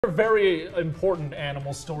A very important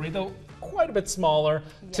animal story, though quite a bit smaller.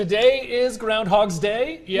 Yes. Today is Groundhog's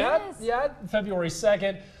Day. Yeah, February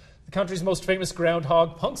 2nd. The country's most famous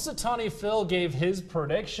groundhog, Punxsutawney Phil, gave his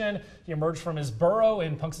prediction. He emerged from his burrow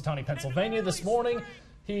in Punxsutawney, Pennsylvania this morning.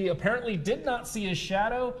 He apparently did not see his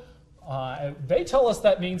shadow. They tell us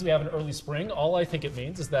that means we have an early spring. All I think it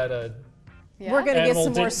means is that we're going to get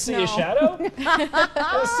some more snow. See a shadow.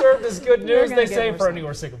 It served as good news, they say, for any who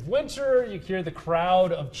are sick of winter. You hear the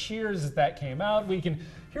crowd of cheers as that came out. We can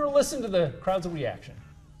hear or listen to the crowd's reaction.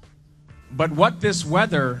 But what this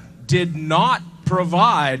weather did not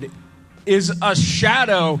provide is a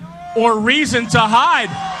shadow or reason to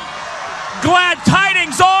hide. Glad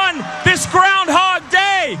tidings on this Groundhog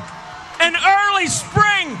Day. An early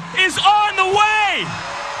spring is on the way.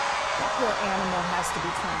 That poor animal has to be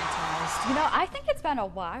traumatized. You know, I think it's been a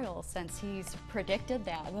while since he's predicted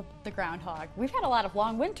that, the groundhog. We've had a lot of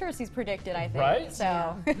long winters he's predicted, I think. Right?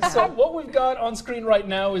 So, so what we've got on screen right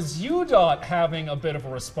now is UDOT having a bit of a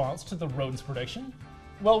response to the rodent's prediction.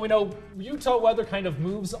 Well, we know Utah weather kind of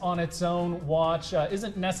moves on its own watch,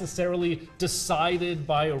 isn't necessarily decided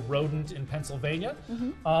by a rodent in Pennsylvania.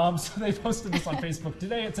 So they posted this on Facebook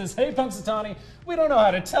today. It says, "Hey, Punxsutawney, we don't know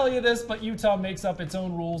how to tell you this, but Utah makes up its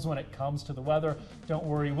own rules when it comes to the weather. Don't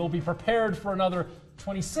worry, we'll be prepared for another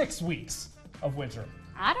 26 weeks of winter."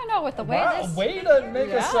 I don't know, with the way this... way to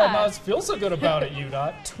make us not feel so good about it,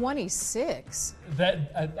 UDOT. 26?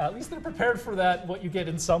 That, at least they're prepared for that, what you get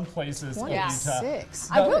in some places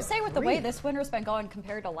 26. I will say, with the way this winter's been going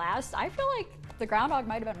compared to last, I feel like the groundhog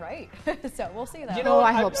might have been right. So we'll see that. You know,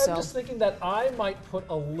 I hope so. I'm just thinking that I might put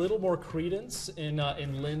a little more credence in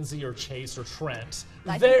Lindsay or Chase or Trent.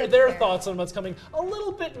 Their thoughts on what's coming a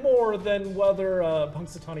little bit more than whether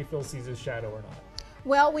Punxsutawney Phil sees his shadow or not.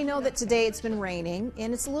 Well, we know that today it's been raining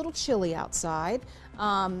and it's a little chilly outside,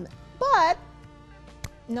 but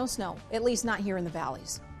no snow, at least not here in the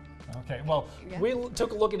valleys. Okay, well, we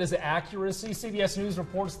took a look at his accuracy. CBS News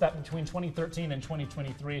reports that between 2013 and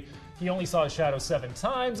 2023, he only saw his shadow 7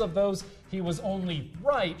 times. Of those, he was only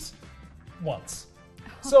right once.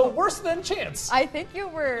 So worse than chance. I think you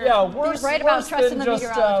were worse, right about trusting the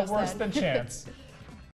meteorologist. Worse than chance.